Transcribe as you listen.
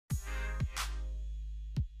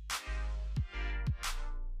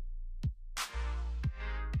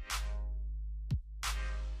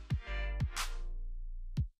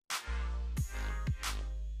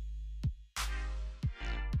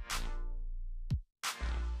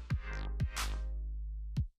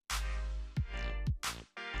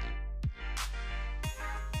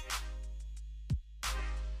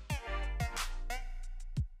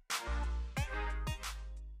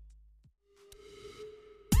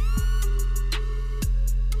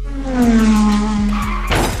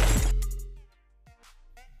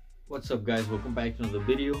What's up, guys? Welcome back to another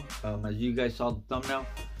video. As you guys saw the thumbnail,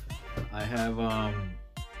 I have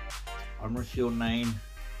Armor Shield 9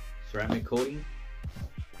 ceramic coating,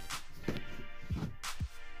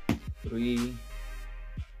 3,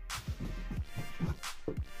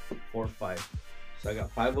 4, 5. So I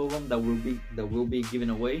got 5 of them that will be given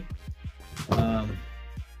away.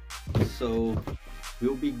 So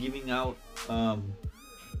we'll be giving out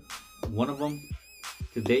one of them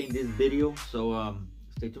today in this video. So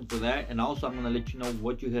stay tuned for that. And also I'm gonna let you know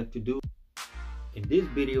what you have to do in this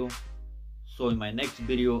video, so in my next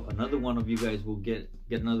video another one of you guys will get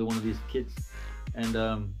another one of these kits. And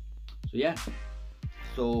so yeah,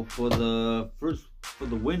 so for the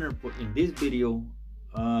winner in this video,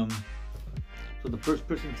 so the first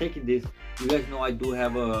person taking this, you guys know I do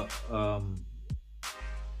have a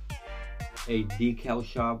decal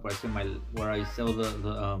shop where I sell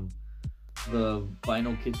the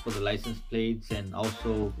vinyl kits for the license plates and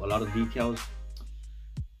also a lot of decals.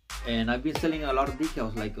 And I've been selling a lot of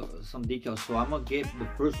decals, like some decals. So I'm gonna get the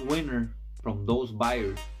first winner from those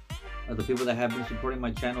buyers, the people that have been supporting my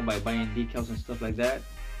channel by buying decals and stuff like that.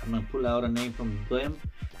 I'm gonna pull out a name from them,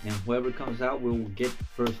 and whoever comes out will get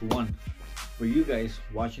first one. For you guys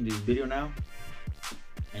watching this video now,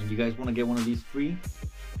 and you guys want to get one of these free,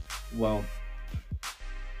 well,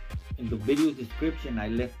 in the video description I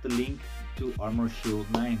left the link to Armor Shield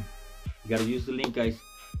 9. You gotta use the link, guys,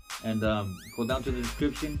 and go down to the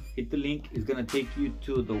description, hit the link. It's gonna take you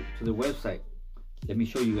to the website. Let me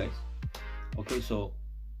show you guys. Okay, so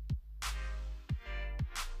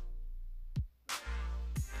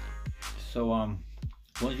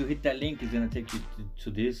once you hit that link, it's gonna take you to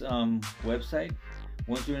this website.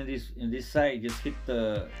 Once you're in this site, just hit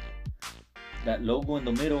that logo in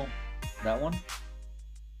the middle, that one.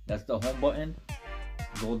 That's the home button.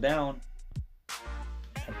 Go down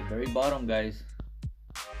at the very bottom, guys.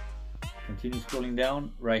 Continue scrolling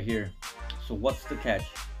down right here. So what's the catch,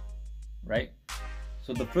 right?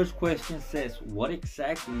 So the first question says, what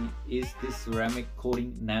exactly is this ceramic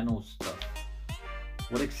coating nano stuff?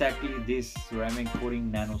 What exactly is this ceramic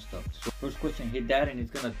coating nano stuff? So first question, hit that, and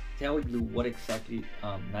it's gonna tell you what exactly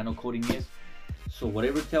nano coating is. So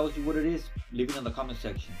whatever tells you what it is, leave it in the comment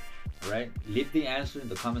section. Right, leave the answer in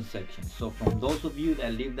the comment section. So from those of you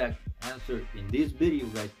that leave that answer in this video,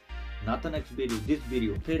 guys, not the next video, this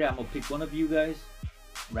video, later I'm gonna pick one of you guys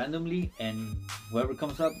randomly, and whoever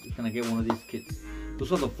comes up is gonna get one of these kits.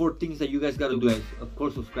 Those are the 4 things that you guys gotta do, guys. Of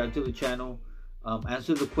course, subscribe to the channel,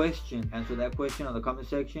 answer that question on the comment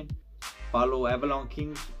section, follow Avalon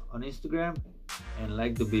Kings on Instagram, and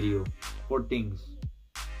like the video. 4 things.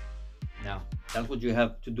 Now that's what you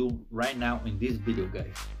have to do right now in this video,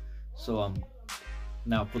 guys. So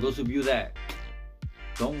now for those of you that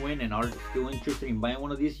don't win and are still interested in buying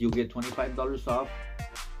one of these, you'll get $25 off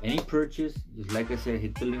any purchase. Just like I said,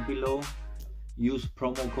 hit the link below, use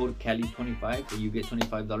promo code Cali25, and you get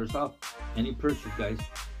 $25 off any purchase, guys.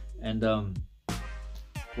 And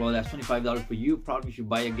well, that's $25 for you. Probably should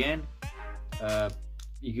buy again.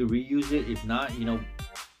 You can reuse it. If not, you know,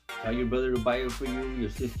 tell your brother to buy it for you, your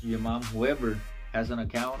sister, your mom, whoever has an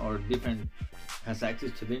account or has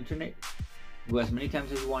access to the internet. Go as many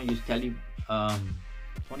times as you want. Use Cali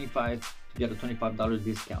 25 to get a $25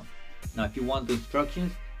 discount. Now if you want the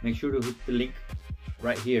instructions, make sure to hit the link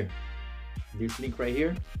right here. This link right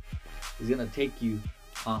here is gonna take you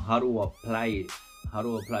on how to apply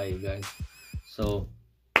it, guys. So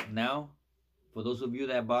now for those of you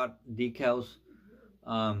that bought decals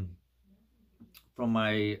from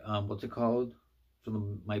my what's it called,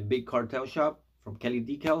 from my big cartel shop from Kelly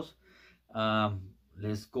Decals,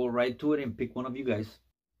 let's go right to it and pick one of you guys.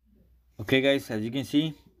 Okay, guys, as you can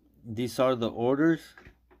see, these are the orders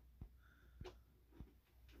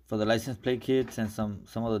for the license plate kits and some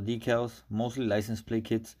of the decals, mostly license plate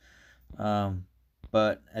kits.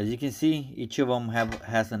 But as you can see, each of them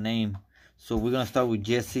has a name. So we're gonna start with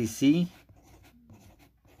JCC.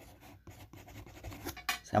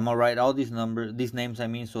 So I'm gonna write all these names, I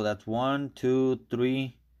mean. So that's 1, 2,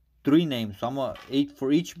 3 names. So I'm gonna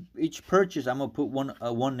for each purchase, I'm gonna put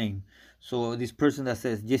one name. So this person that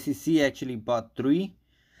says JCC actually bought 3,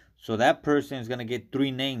 so that person is gonna get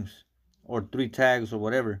 3 names or 3 tags or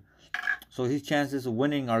whatever. So his chances of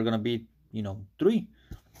winning are gonna be, you know, 3.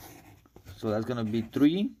 So that's gonna be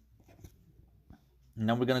 3.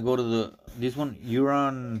 Now we're gonna go to this one,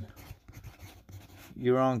 Euron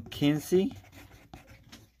Kinsey,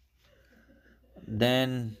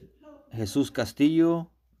 then Jesus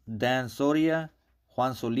Castillo, Dan Soria,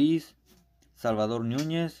 Juan Solis, Salvador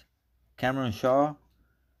Núñez, Cameron Shaw,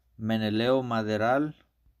 Meneleo Maderal,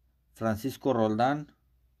 Francisco Roldan,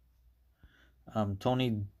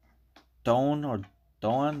 Tony Tone or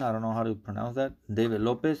Doan, I don't know how to pronounce that. David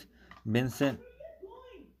Lopez, Vincent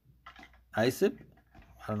Isip,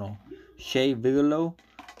 I don't know. Shea Bigelow,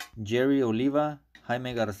 Jerry Oliva,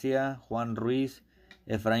 Jaime Garcia, Juan Ruiz,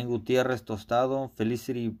 Efraín Gutierrez Tostado,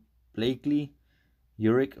 Felicity Blakely,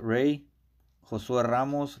 Uric Ray, Josué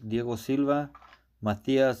Ramos, Diego Silva,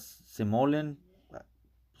 Matias Semolen.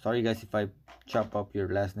 Sorry guys if I chop up your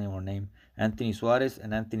last name or name. Anthony Suarez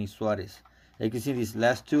and Anthony Suarez. You can see these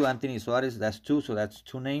last two, Anthony Suarez, that's two, so that's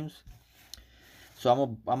two names. So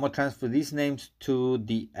I'm gonna transfer these names to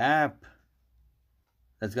the app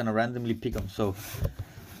that's gonna randomly pick them. So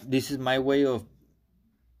this is my way of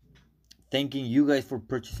thanking you guys for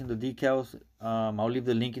purchasing the decals. I'll leave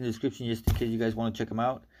the link in the description just in case you guys want to check them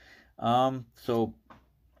out. So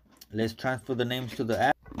let's transfer the names to the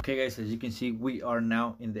app. Okay guys, as you can see, we are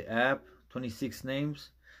now in the app. 26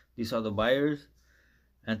 names. These are the buyers.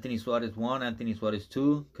 Anthony Suarez 1, Anthony Suarez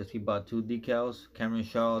 2, because he bought 2 decals. Cameron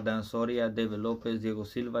Shaw, Dan Soria, David Lopez, Diego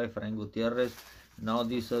Silva, Efraín Gutierrez, and all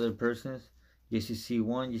these other persons. JCC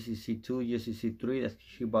 1, JCC 2, JCC 3. That's,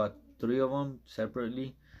 she bought 3 of them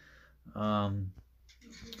separately. So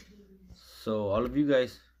all of you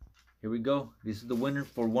guys, here we go. This is the winner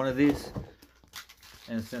for one of these.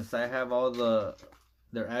 And since I have all their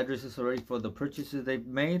addresses already for the purchases they've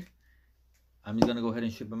made, I'm just gonna go ahead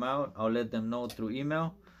and ship them out. I'll let them know through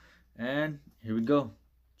email. And here we go.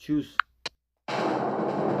 Choose. Jesus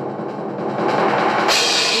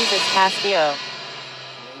Castillo.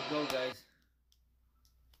 There we go, guys.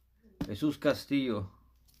 Jesus Castillo.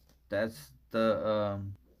 That's the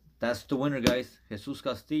winner, guys. Jesus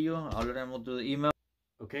Castillo. I'll let them know through the email.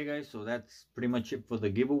 Okay, guys. So that's pretty much it for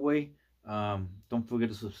the giveaway. Don't forget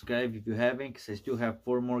to subscribe if you haven't, because I still have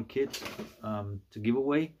 4 more kits to give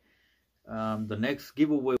away. The next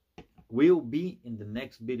giveaway will be in the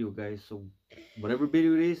next video, guys. So whatever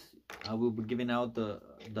video it is, I will be giving out the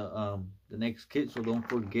next kit. So don't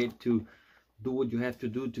forget to do what you have to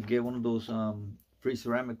do to get one of those free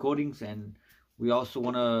ceramic coatings. And we also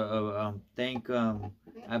want to thank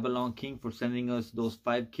AVALONKING for sending us those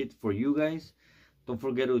 5 kits for you guys. Don't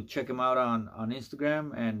forget to check them out on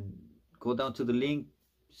Instagram and go down to the link,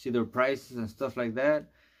 see their prices and stuff like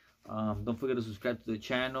that. Don't forget to subscribe to the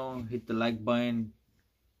channel, hit the like button,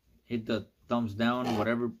 hit the thumbs down,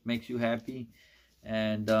 whatever makes you happy,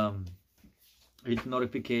 and hit the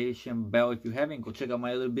notification bell if you haven't. Go check out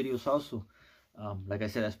my other videos also. Like I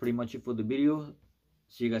said, that's pretty much it for the video.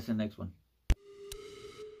 See you guys in the next one.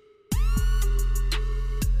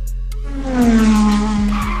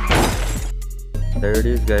 There it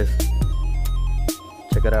is, guys.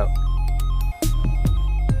 Check it out.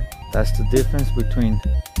 That's the difference between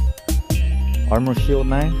Armor Shield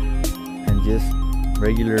 9 and just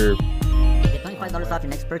regular. Get $25 off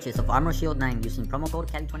your next purchase of Armor Shield 9 using promo code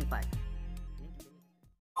Cali25.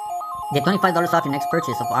 Get $25 off your next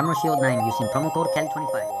purchase of Armor Shield 9 using promo code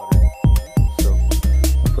Cali25. So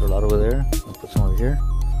I'll put a lot over there. I'll put some over here.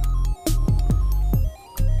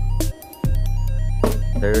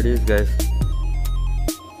 There it is, guys.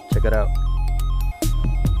 Check it out.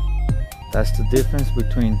 That's the difference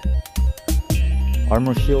between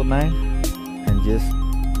Armor Shield 9 and just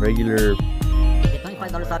regular. Get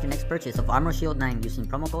 $25 off your next purchase of Armor Shield 9 using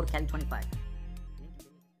promo code Cali25.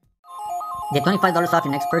 Get $25 off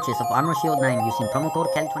your next purchase of Armor Shield 9 using promo code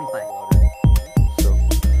Cali25. So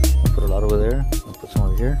I'll put a lot over there. I'll put some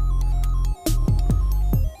over here.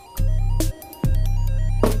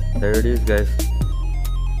 There it is, guys.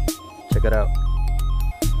 Check it out.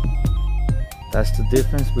 That's the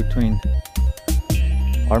difference between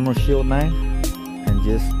Armor Shield 9 and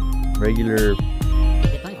just regular.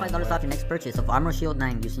 Get $25 off your next purchase of Armor Shield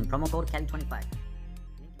 9 using promo code Cali25.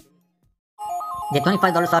 Get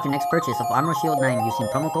 $25 off your next purchase of Armor Shield 9 using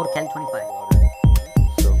promo code Cali25.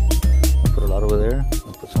 So I'll put a lot over there.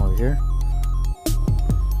 I'll put some over here.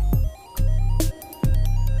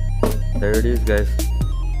 There it is, guys.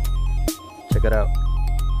 Check it out.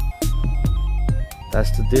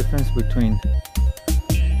 That's the difference between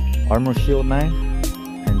Armor Shield 9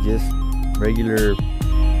 and just regular.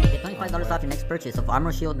 Get $25 off your next purchase of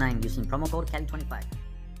Armor Shield 9 using promo code Cali25.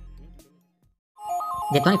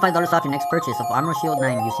 Get $25 off your next purchase of Armor Shield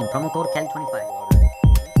 9 using promo code Cali25.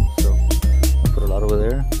 So I'll put a lot over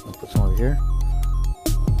there. I'll put some over here.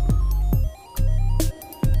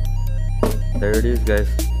 There it is, guys.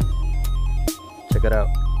 Check it out.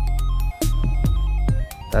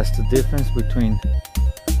 That's the difference between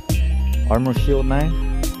Armor Shield 9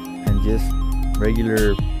 and just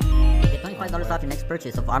regular. Get $25 off your next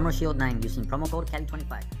purchase of Armor Shield 9 using promo code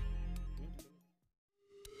Cali25.